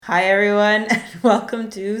Hi everyone, and welcome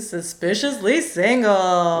to Suspiciously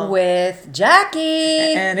Single With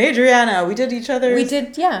Jackie. and Adriana. We did each other's. We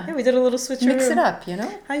did, yeah. We did a little switcheroo. Mix it up, you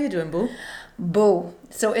know? How you doing, boo? Boo.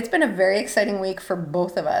 So it's been a very exciting week for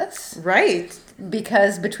both of us. Right.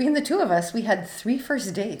 Because between the two of us, we had 3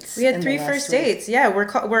 first dates. We had 3 first dates. Yeah,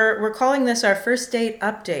 we're calling this our first date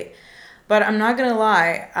update. But I'm not gonna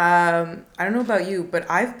lie. I don't know about you, but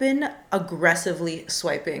I've been aggressively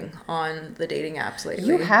swiping on the dating apps lately.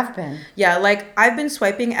 You have been. Yeah, like I've been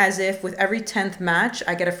swiping as if with every 10th match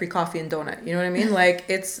I get a free coffee and donut. You know what I mean? Like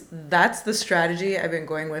that's the strategy I've been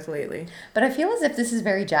going with lately. But I feel as if this is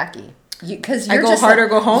very Jackie. Because I go hard or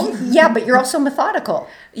go home? Yeah, but you're also methodical.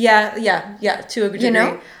 Yeah, to a degree. You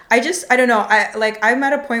know? I don't know. I'm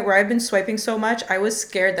at a point where I've been swiping so much, I was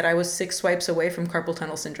scared that I was 6 swipes away from carpal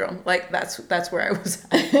tunnel syndrome. Like that's where I was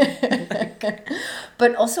at.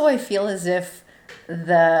 But also I feel as if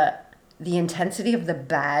the intensity of the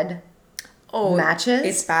bad matches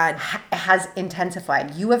it's bad. Has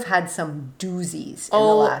intensified. You have had some doozies in the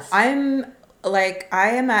last. I am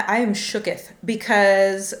shooketh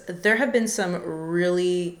because there have been some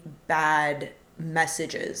really bad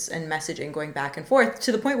messages and messaging going back and forth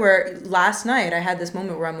to the point where last night I had this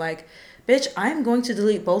moment where I'm like, bitch, I'm going to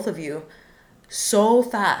delete both of you so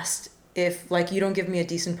fast if like you don't give me a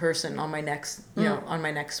decent person on my next on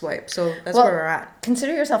my next swipe. So that's where we're at.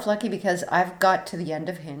 Consider yourself lucky because I've got to the end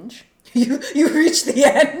of Hinge. You reached the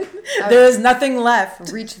end. There is nothing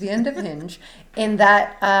left. Reached the end of Hinge in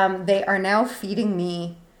that they are now feeding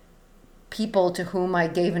me people to whom I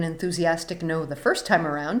gave an enthusiastic no the first time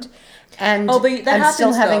around. And but that I'm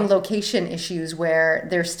still having though. location issues where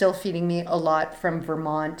they're still feeding me a lot from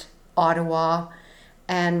Vermont, Ottawa,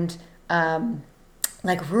 and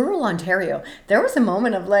like rural Ontario. There was a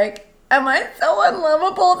moment of like, am I so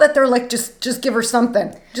unlovable that they're like, just give her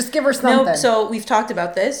something. Just give her something. No, so we've talked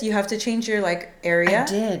about this. You have to change your like area. I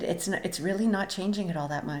did. It's really not changing it all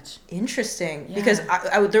that much. Interesting. Yeah. Because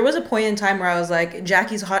there was a point in time where I was like,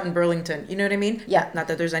 Jackie's hot in Burlington. You know what I mean? Yeah. Not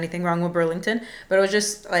that there's anything wrong with Burlington, but it was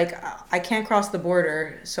just like, I can't cross the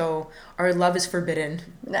border. So our love is forbidden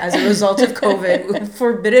as a result of COVID.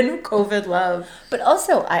 Forbidden COVID love. But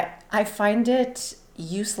also, I find it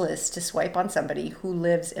useless to swipe on somebody who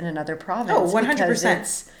lives in another province. Oh,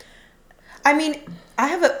 100%. I mean, I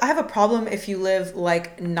have a problem if you live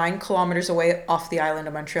like 9 kilometers away off the island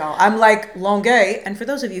of Montreal. I'm like, Longueuil, and for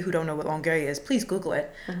those of you who don't know what Longueuil is, please Google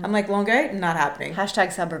it. Mm-hmm. I'm like, Longueuil, not happening.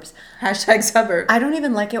 #suburbs. #suburbs. I don't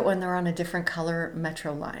even like it when they're on a different color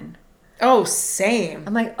metro line. Oh, same.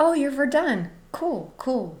 I'm like, oh, you're Verdun. Cool.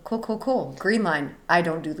 Green line. I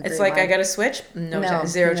don't do the green line. It's like, I got to switch? No chance.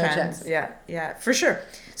 Zero chance. Yeah, for sure.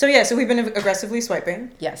 So we've been aggressively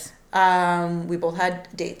swiping. Yes. We both had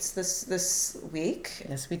dates this week.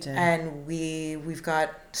 Yes, we did. And we've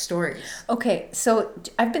got stories. Okay, so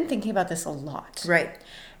I've been thinking about this a lot. Right.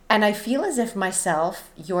 And I feel as if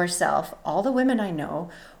myself, yourself, all the women I know,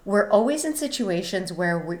 we're always in situations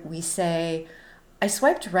where we say, I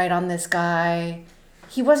swiped right on this guy.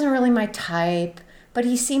 He wasn't really my type, but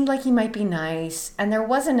he seemed like he might be nice, and there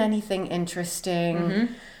wasn't anything interesting.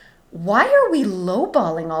 Mm-hmm. Why are we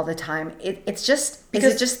lowballing all the time? It's just, is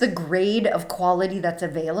it just the grade of quality that's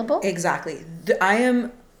available? Exactly. I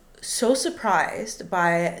am so surprised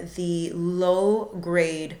by the low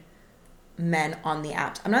grade men on the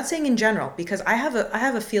apps. I'm not saying in general, because I have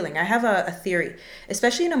a feeling, I have a theory,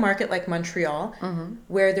 especially in a market like Montreal, mm-hmm.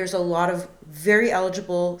 where there's a lot of very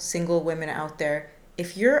eligible single women out there.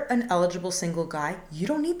 If you're an eligible single guy, you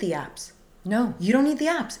don't need the apps. No. You don't need the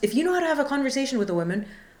apps. If you know how to have a conversation with a woman,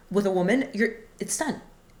 it's done.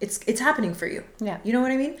 It's happening for you. Yeah. You know what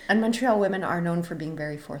I mean? And Montreal women are known for being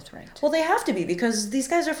very forthright. Well, they have to be, because these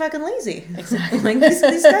guys are fucking lazy. Exactly. Like these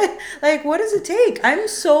guys, like, what does it take? I'm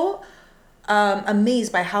so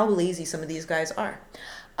amazed by how lazy some of these guys are.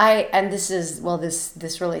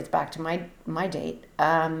 This relates back to my date.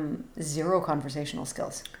 0 conversational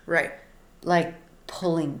skills. Right. Like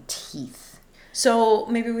pulling teeth. So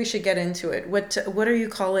maybe we should get into it. What are you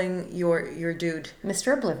calling your dude?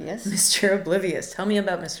 Mr. Oblivious. Mr. Oblivious. Tell me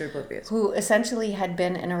about Mr. Oblivious. Who essentially had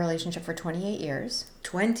been in a relationship for 28 years.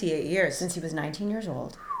 28 years. Since he was 19 years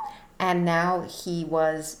old. And now he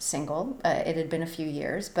was single. It had been a few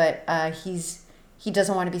years, but he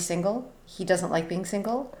doesn't want to be single. He doesn't like being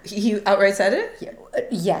single. He outright said it?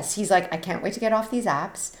 Yes. He's like, I can't wait to get off these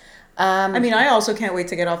apps. I mean, I also can't wait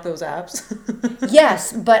to get off those apps.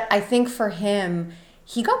 Yes, but I think for him,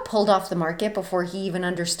 he got pulled off the market before he even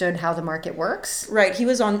understood how the market works. Right. He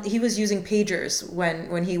was using pagers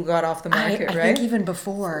when he got off the market, I right? think even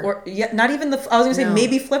before. Or yeah, not even I was gonna say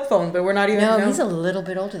maybe flip phone, but we're not even. No, he's a little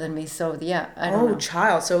bit older than me, so yeah, I don't know. Oh,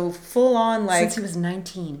 child. So full on like Since he was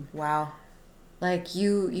 19. Wow. Like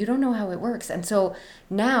you don't know how it works. And so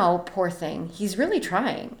now, poor thing, he's really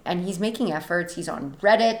trying and he's making efforts. He's on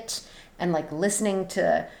Reddit and like listening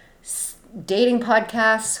to dating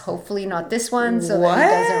podcasts, hopefully not this one, so that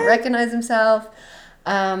he doesn't recognize himself.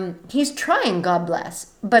 He's trying, God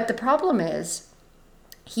bless. But the problem is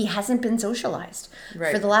he hasn't been socialized.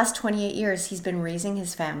 Right. For the last 28 years, he's been raising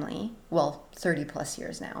his family. Well, 30 plus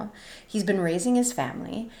years now. He's been raising his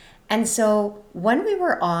family. And so when we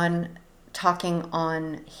were talking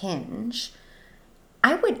on Hinge,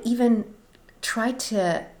 I would even try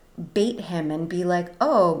to bait him and be like,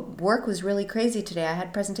 oh, work was really crazy today. I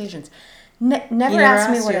had presentations. Never asked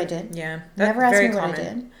me what I did. Yeah. Never asked me what I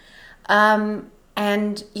did.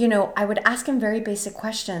 And, I would ask him very basic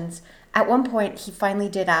questions. At one point, he finally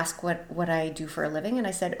did ask what I do for a living. And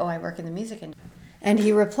I said, oh, I work in the music industry. And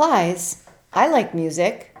he replies, I like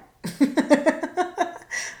music.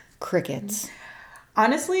 Crickets.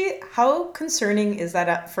 Honestly, how concerning is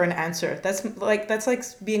that for an answer? That's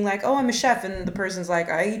like being like, oh, I'm a chef, and the person's like,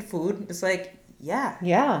 I eat food. It's like, yeah.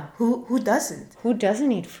 Yeah. Who doesn't? Who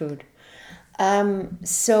doesn't eat food?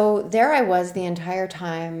 So there I was the entire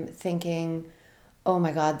time thinking, oh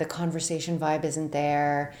my God, the conversation vibe isn't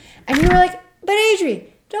there. And you were like, but Adri,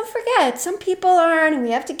 don't forget, some people aren't, and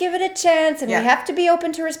we have to give it a chance, and we have to be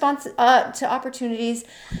open to to opportunities.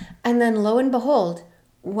 And then lo and behold,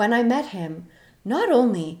 when I met him, not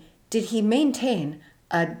only did he maintain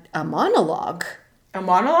a monologue. A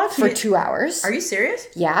monologue? For 2 hours. Are you serious?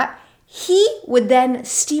 Yeah. He would then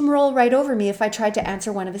steamroll right over me if I tried to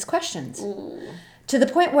answer one of his questions. Ooh. To the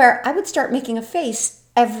point where I would start making a face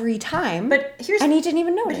every time. And he didn't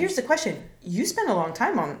even notice. But here's the question. You spent a long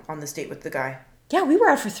time on this date with the guy. Yeah, we were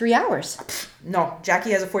out for 3 hours. No,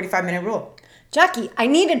 Jackie has a 45-minute rule. Jackie, I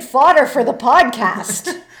needed fodder for the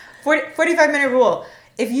podcast. 45-minute rule.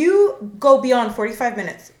 If you go beyond 45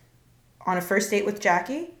 minutes on a first date with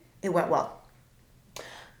Jackie, it went well.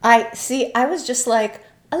 I was just like,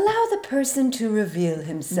 allow the person to reveal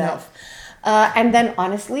himself. No. And then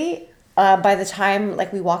honestly, by the time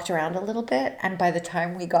we walked around a little bit, and by the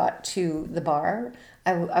time we got to the bar,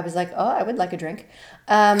 I was like, oh, I would like a drink.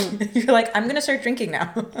 You're like, I'm going to start drinking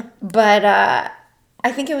now. But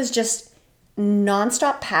I think it was just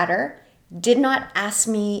nonstop patter. Did not ask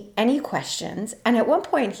me any questions. And at one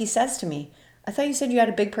point he says to me, I thought you said you had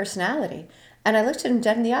a big personality. And I looked at him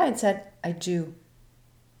dead in the eye and said, I do.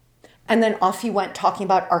 And then off he went talking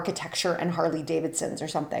about architecture and Harley Davidsons or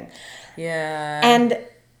something. Yeah. And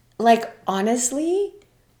honestly,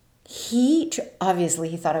 he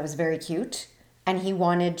thought I was very cute and he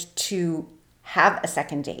wanted to have a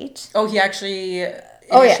second date. Oh, he actually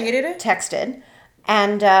initiated it? Texted.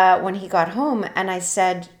 And when he got home and I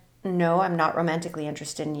said, no, I'm not romantically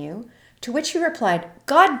interested in you. To which he replied,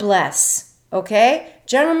 God bless. Okay?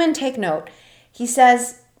 Gentlemen, take note. He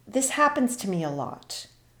says, this happens to me a lot.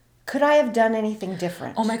 Could I have done anything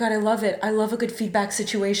different? Oh my God, I love it. I love a good feedback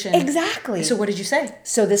situation. Exactly. So what did you say?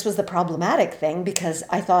 So this was the problematic thing because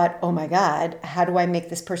I thought, oh my God, how do I make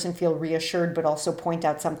this person feel reassured but also point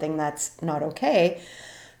out something that's not okay?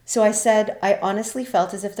 So I said, I honestly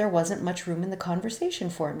felt as if there wasn't much room in the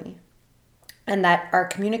conversation for me. And that our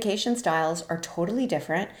communication styles are totally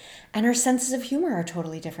different and our senses of humor are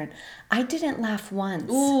totally different. I didn't laugh once.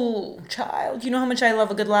 Ooh, child. You know how much I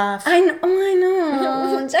love a good laugh. I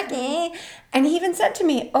know, Jackie. And he even said to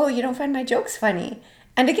me, oh, you don't find my jokes funny?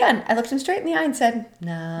 And again, I looked him straight in the eye and said,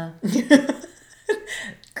 nah.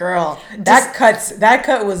 Girl, that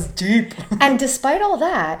cut was deep. And despite all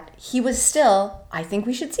that, he was still, I think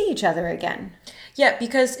we should see each other again. Yeah,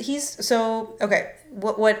 because okay.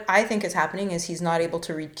 What I think is happening is he's not able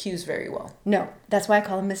to read cues very well. No, that's why I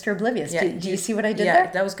call him Mr. Oblivious. Yeah, do you see what I did there?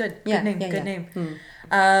 Yeah, that was good. Good name.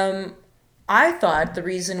 I thought the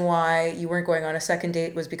reason why you weren't going on a second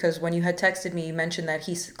date was because when you had texted me, you mentioned that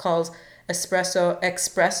he calls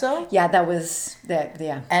espresso. Yeah, that was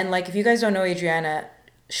yeah. And if you guys don't know Adriana,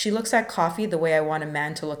 she looks at coffee the way I want a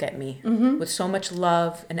man to look at me, with so much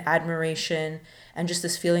love and admiration and just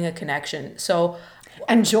this feeling of connection. So.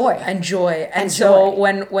 And joy. And so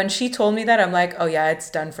when she told me that, I'm like, oh yeah, it's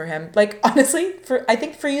done for him. Honestly, I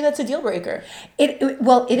think for you, that's a deal breaker. It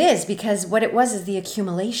is, because what it was is the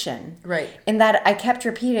accumulation. Right. In that I kept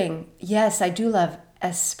repeating, yes, I do love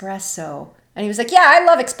espresso. And he was like, yeah, I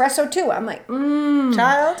love espresso too. I'm like,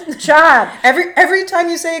 child. Every time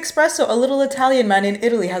you say espresso, a little Italian man in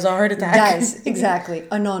Italy has a heart attack. Does, exactly.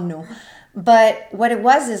 A nonno. But what it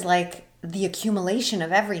was is like the accumulation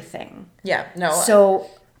of everything. Yeah, no. So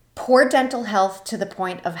poor dental health to the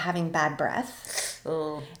point of having bad breath.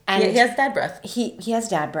 Oh. And he has dad breath. He has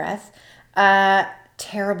dad breath.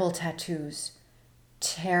 Terrible tattoos.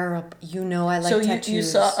 Terrible. You know I like tattoos. You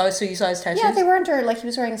saw his tattoos? Yeah, they were under, like he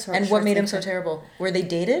was wearing a sort of. And what made him so terrible? Were they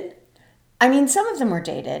dated? I mean, some of them were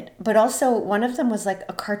dated, but also one of them was like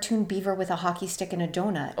a cartoon beaver with a hockey stick and a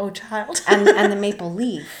donut. Oh, child. and the maple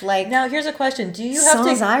leaf. Like, now here's a question: Do you have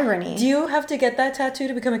to irony? Do you have to get that tattoo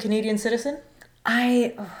to become a Canadian citizen?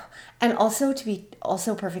 And also to be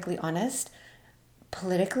also perfectly honest,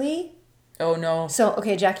 politically. Oh no. So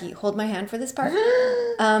okay, Jackie, hold my hand for this part.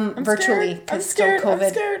 Virtually, because still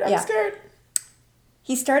COVID. I'm scared.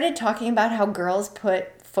 He started talking about how girls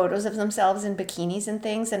put photos of themselves in bikinis and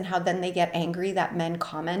things, and how then they get angry that men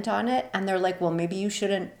comment on it, and they're like, well, maybe you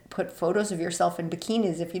shouldn't put photos of yourself in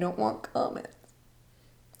bikinis if you don't want comments.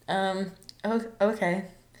 Okay.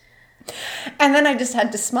 And then I just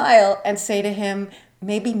had to smile and say to him,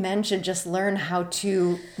 maybe men should just learn how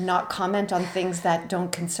to not comment on things that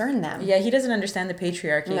don't concern them. Yeah, he doesn't understand the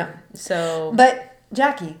patriarchy. No. So, but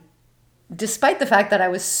Jackie, despite the fact that I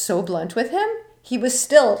was so blunt with him, he was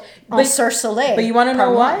still en soleil. But you want to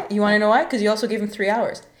know why? You want to know why? Because you also gave him 3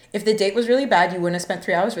 hours. If the date was really bad, you wouldn't have spent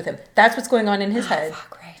 3 hours with him. That's what's going on in his head.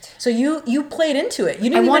 Fuck, right. So you played into it.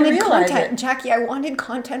 You didn't even realize content. it. Jackie, I wanted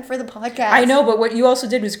content for the podcast. I know, but what you also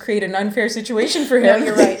did was create an unfair situation for him. No,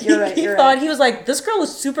 you're right. He was like, this girl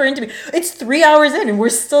was super into me. It's 3 hours in and we're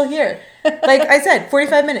still here. Like I said,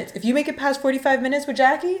 45 minutes. If you make it past 45 minutes with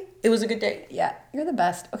Jackie, it was a good date. Yeah, you're the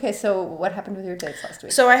best. Okay, so what happened with your dates last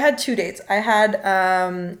week? So I had 2 dates. I had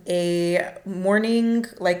a morning,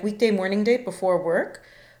 like weekday morning date before work,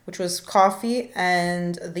 which was coffee,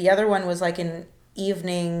 and the other one was like an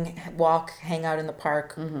evening walk, hang out in the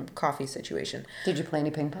park, coffee situation. Did you play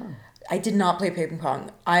any ping pong? I did not play ping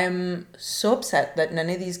pong. I am so upset that none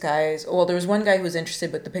of these guys... Well, there was one guy who was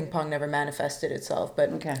interested, but the ping pong never manifested itself. But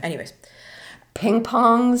anyways. Ping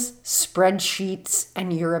pongs, spreadsheets,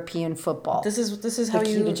 and European football. This is how the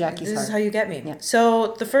key you... to Jackie's This heart. is how you get me. Yeah.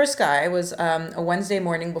 So the first guy was a Wednesday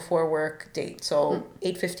morning before work date. So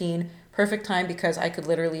 8:15, perfect time because I could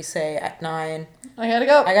literally say at 9... I gotta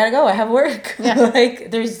go. I have work. Yeah.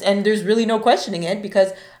 Like there's really no questioning it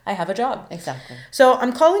because I have a job. Exactly. So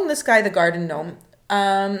I'm calling this guy the garden gnome.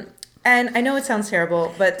 And I know it sounds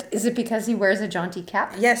terrible, but is it because he wears a jaunty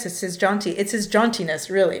cap? yes, it's his jauntiness,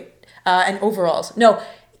 really. And overalls. No,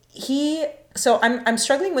 so I'm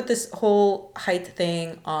struggling with this whole height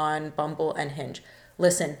thing on Bumble and Hinge.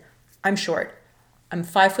 Listen, I'm short. I'm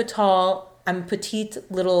 5 foot tall. I'm a petite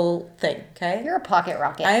little thing, okay? You're a pocket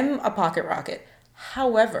rocket. I'm a pocket rocket.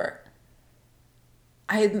 However,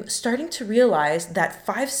 I'm starting to realize that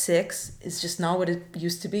 5'6" is just not what it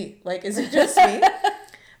used to be. Like, is it just me?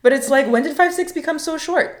 But it's like, when did 5'6" become so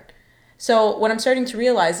short? So what I'm starting to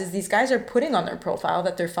realize is these guys are putting on their profile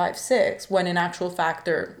that they're 5'6", when in actual fact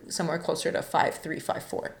they're somewhere closer to 5'3",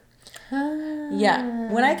 5'4".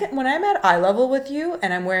 Yeah. When I'm at eye level with you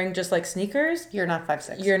and I'm wearing just like sneakers, you're not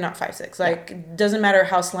 5'6". You're not 5'6". Like, it doesn't matter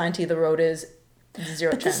how slanty the road is.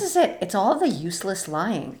 Zero but chance. This is it. It's all the useless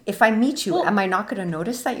lying. If I meet you, am I not going to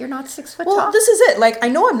notice that you're not 6 foot tall? Well, this is it. Like, I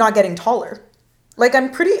know I'm not getting taller. Like,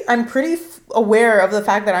 I'm pretty aware of the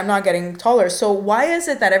fact that I'm not getting taller. So why is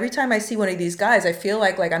it that every time I see one of these guys, I feel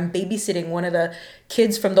like I'm babysitting one of the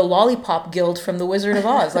kids from the Lollipop Guild from The Wizard of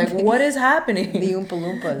Oz? Like, what is happening? The Oompa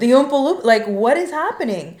Loompas. The Oompa Loompa. Like, what is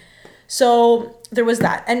happening? So there was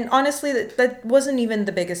that. And honestly, that wasn't even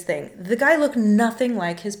the biggest thing. The guy looked nothing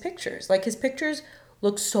like his pictures. Like, his pictures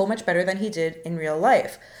looked so much better than he did in real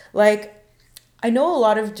life. Like, I know a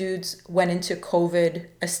lot of dudes went into COVID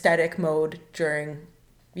aesthetic mode during,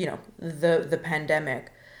 the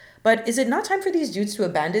pandemic. But is it not time for these dudes to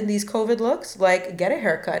abandon these COVID looks? Like, get a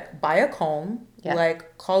haircut, buy a comb,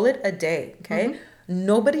 like, call it a day, okay? Mm-hmm.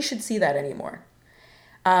 Nobody should see that anymore.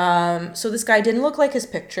 So this guy didn't look like his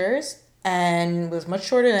pictures and was much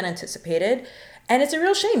shorter than anticipated. And it's a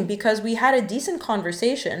real shame because we had a decent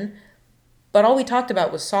conversation, but all we talked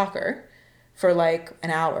about was soccer for like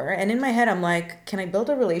an hour. And in my head, I'm like, can I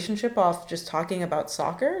build a relationship off just talking about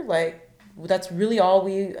soccer? Like, that's really all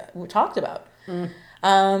we talked about.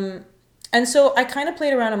 And so I kind of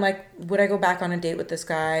played around. I'm like, would I go back on a date with this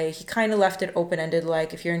guy? He kind of left it open-ended,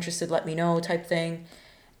 like, if you're interested, let me know type thing.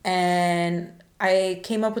 And I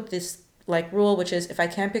came up with this like rule, which is if I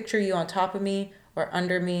can't picture you on top of me or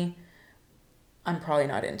under me, I'm probably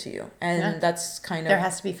not into you. And Yeah. that's kind of... There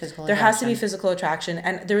has to be physical There attraction. has to be physical attraction.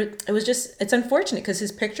 And there, it was just, it's unfortunate because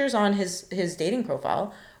his pictures on his dating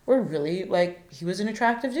profile were really like, he was an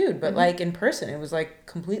attractive dude. But like in person, it was like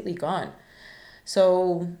completely gone.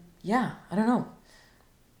 So yeah, I don't know.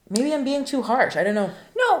 Maybe I'm being too harsh. I don't know.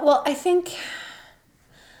 No, well, I think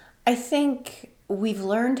we've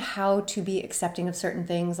learned how to be accepting of certain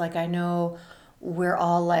things. Like I know we're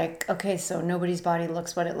all like, okay, so nobody's body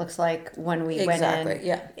looks what it looks like when we went in.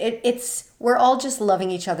 Yeah. It's we're all just loving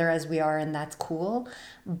each other as we are, and that's cool.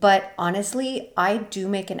 But honestly, I do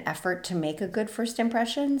make an effort to make a good first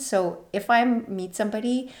impression. So if I meet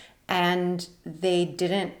somebody and they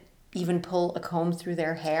didn't even pull a comb through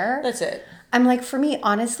their hair, That's it. I'm like, for me,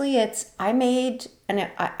 honestly, it's I made an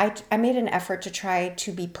effort to try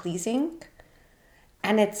to be pleasing.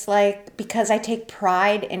 And it's like, because I take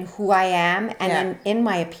pride in who I am and in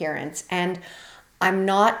my appearance. And I'm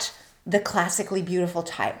not the classically beautiful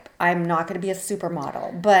type. I'm not going to be a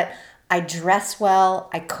supermodel. But I dress well.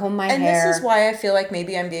 I comb my hair. And this is why I feel like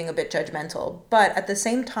maybe I'm being a bit judgmental. But at the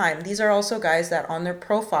same time, these are also guys that on their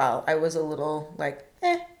profile, I was a little like,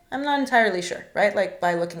 I'm not entirely sure, right? Like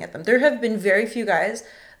by looking at them. There have been very few guys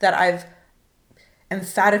that I've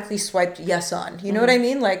emphatically swiped yes on. You know what I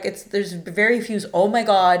mean? Like there's very few, oh my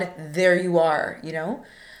God, there you are, you know?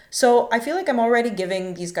 So I feel like I'm already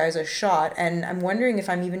giving these guys a shot, and I'm wondering if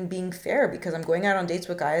I'm even being fair because I'm going out on dates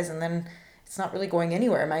with guys and then it's not really going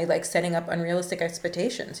anywhere. Am I like setting up unrealistic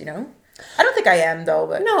expectations, you know? I don't think I am though,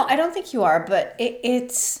 but... No, I don't think you are, but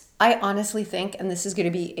I honestly think, and this is going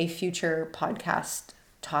to be a future podcast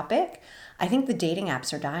topic, I think the dating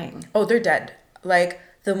apps are dying. Oh, they're dead. Like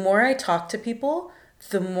the more I talk to people,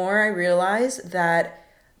 the more I realize that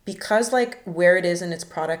because like where it is in its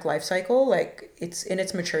product life cycle, like it's in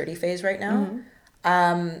its maturity phase right now.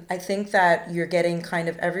 I think that you're getting kind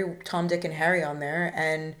of every Tom, Dick, and Harry on there,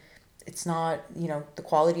 and it's not, you know, the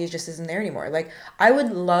quality just isn't there anymore. Like I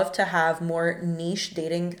would love to have more niche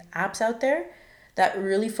dating apps out there that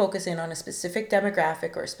really focus in on a specific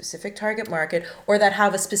demographic or a specific target market, or that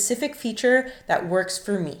have a specific feature that works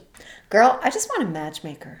for me. Girl, I just want a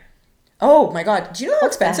matchmaker. Oh my God. Do you know how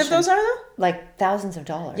expensive those are though? Like thousands of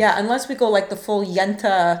dollars. Yeah, unless we go like the full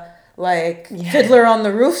Yenta, like Fiddler on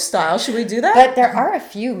the Roof style. Should we do that? But there are a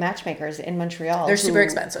few matchmakers in Montreal. They're super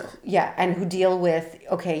expensive. Yeah, and who deal with,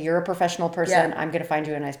 okay, you're a professional person. I'm going to find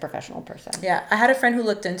you a nice professional person. Yeah, I had a friend who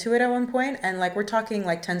looked into it at one point, and like we're talking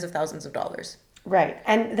like tens of thousands of dollars. Right.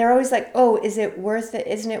 And they're always like, oh, is it worth it?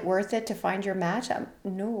 Isn't it worth it to find your match?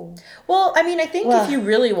 No. Well, I mean, I think if you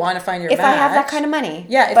really want to find your match. If I have that kind of money.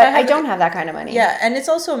 Yeah. But I don't have that kind of money. Yeah. And it's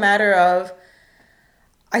also a matter of,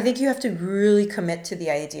 I think you have to really commit to the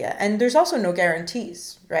idea. And there's also no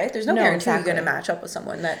guarantees, right? There's no guarantee you're going to match up with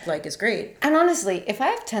someone that like is great. And honestly, if I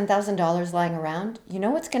have $10,000 lying around, you know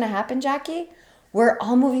what's going to happen, Jackie? We're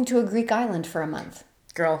all moving to a Greek island for a month.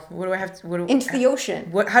 Girl, what do I have to... into the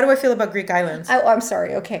ocean. How do I feel about Greek islands? I'm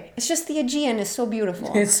sorry, okay. It's just the Aegean is so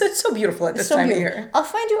beautiful. It's so beautiful at this time of year. I'll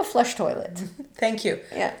find you a flush toilet. Thank you.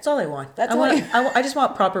 Yeah. That's all I want. I just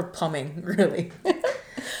want proper plumbing, really.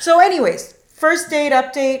 So anyways, first date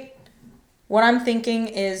update. What I'm thinking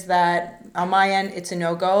is that on my end, it's a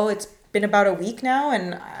no-go. It's been about a week now,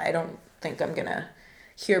 and I don't think I'm going to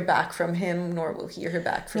hear back from him, nor will he hear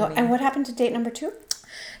back from me. And what happened to date number 2?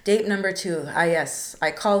 Date number 2. Yes. I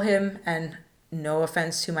call him, and no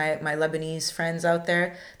offense to my Lebanese friends out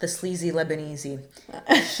there, the Sleazie Lebaneezie.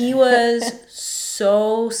 He was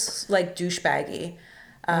so like douchebaggy.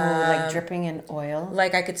 Like dripping in oil.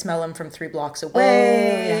 Like I could smell him from 3 blocks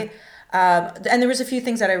away. Oh, yeah. And there was a few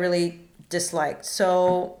things that I really disliked.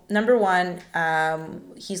 So number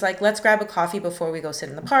 1, he's like, let's grab a coffee before we go sit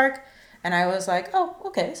in the park. And I was like, oh,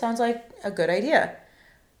 okay, sounds like a good idea.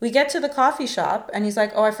 We get to the coffee shop and he's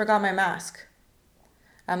like, oh, I forgot my mask.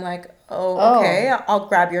 I'm like, oh, okay, I'll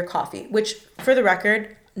grab your coffee. Which, for the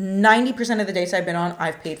record, 90% of the dates I've been on,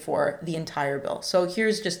 I've paid for the entire bill. So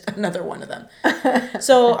here's just another one of them.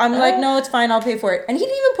 So I'm like, no, it's fine, I'll pay for it. And he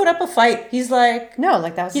didn't even put up a fight. He's like... No,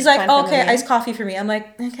 like that was... He's like, oh, okay, iced coffee for me. I'm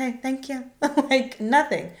like, okay, thank you. Like,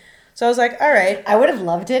 nothing. So I was like, all right. I would have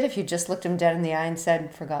loved it if you just looked him dead in the eye and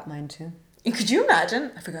said, forgot mine too. Could you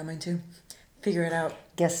imagine? I forgot mine too. Figure it out.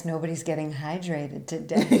 Guess nobody's getting hydrated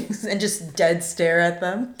today. And just dead stare at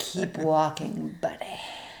them. Keep walking, buddy.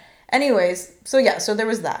 Anyways, so there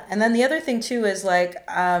was that. And then the other thing too is like,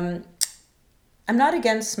 I'm not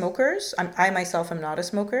against smokers. I myself am not a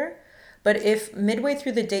smoker. But if midway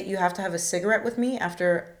through the date you have to have a cigarette with me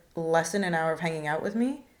after less than an hour of hanging out with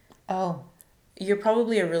me. Oh. you're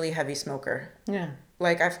probably a really heavy smoker. Yeah.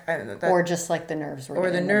 Like Or just like the nerves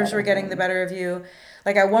were getting the better of you.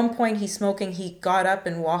 Like at one point he's smoking, he got up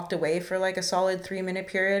and walked away for like a solid 3-minute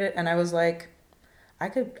period, and I was like, I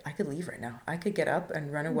could leave right now. I could get up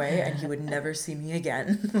and run away and he would never see me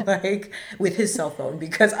again. Like with his cell phone,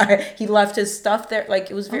 because he left his stuff there. Like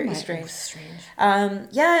it was very strange. It was strange.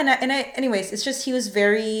 Yeah, and I anyways, it's just he was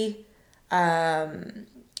very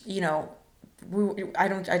you know,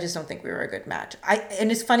 I just don't think we were a good match.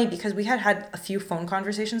 And it's funny because we had a few phone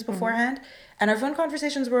conversations beforehand, and our phone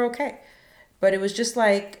conversations were okay, but it was just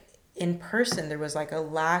like in person there was like a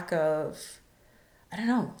lack of, I don't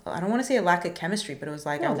know, I don't want to say a lack of chemistry, but it was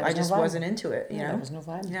like I just wasn't into it. You know, there was no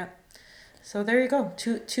vibe. Yeah. So there you go.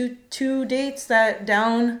 Two dates that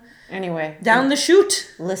down the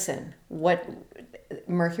chute. Listen, what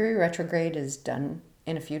Mercury retrograde is done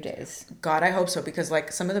in a few days. God, I hope so, because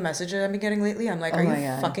like some of the messages I've been getting lately, I'm like, are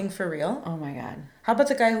you fucking for real? Oh my God. How about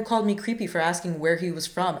the guy who called me creepy for asking where he was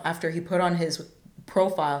from after he put on his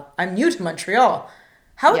profile, I'm new to Montreal?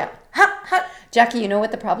 How? Jackie, you know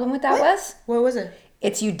what the problem with that was? What was it?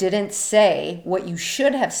 It's you didn't say what you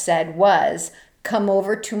should have said was, come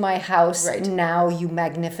over to my house now, you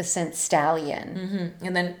magnificent stallion. Mm-hmm.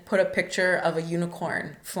 And then put a picture of a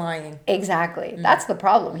unicorn flying. Exactly. Mm-hmm. That's the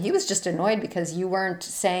problem. He was just annoyed because you weren't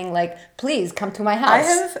saying like, please come to my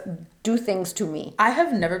house. Do things to me. I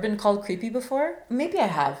have never been called creepy before. Maybe I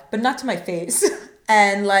have, but not to my face.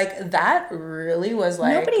 And like that really was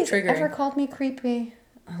like Nobody's triggering. Ever called me creepy.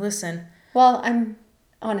 Listen. Well, I'm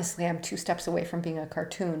 2 steps away from being a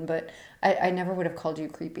cartoon, but I never would have called you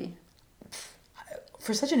creepy.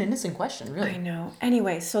 For such an innocent question, really. I know.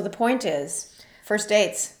 Anyway, so the point is, first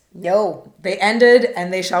dates. Yo. They ended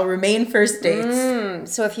and they shall remain first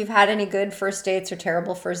dates. So if you've had any good first dates or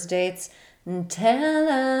terrible first dates, tell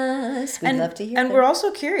us. We'd love to hear And we're also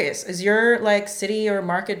curious, is your like city or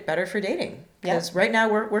market better for dating? Because right now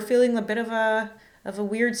we're feeling a bit of a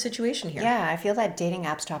weird situation here. Yeah, I feel that dating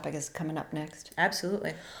apps topic is coming up next.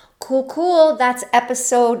 Absolutely. Cool. That's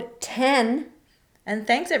episode 10. And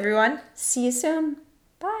thanks, everyone. See you soon.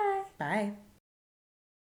 Bye. Bye.